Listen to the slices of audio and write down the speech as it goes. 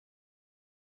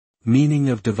Meaning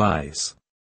of devise.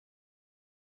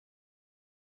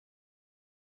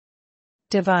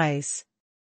 Devise.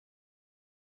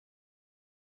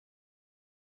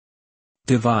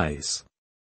 Devise.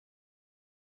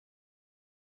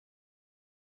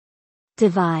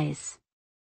 Devise.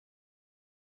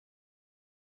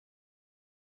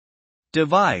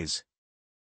 Devise.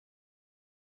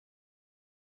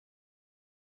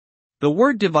 The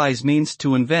word devise means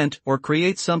to invent or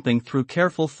create something through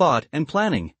careful thought and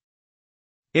planning.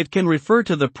 It can refer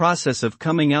to the process of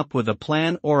coming up with a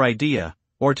plan or idea,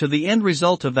 or to the end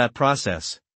result of that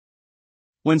process.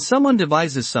 When someone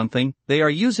devises something, they are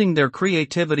using their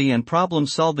creativity and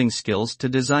problem-solving skills to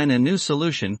design a new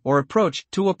solution or approach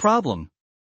to a problem.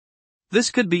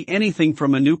 This could be anything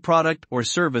from a new product or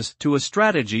service to a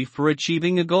strategy for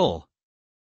achieving a goal.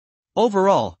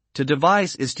 Overall, to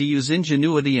devise is to use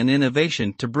ingenuity and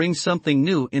innovation to bring something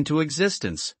new into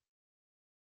existence.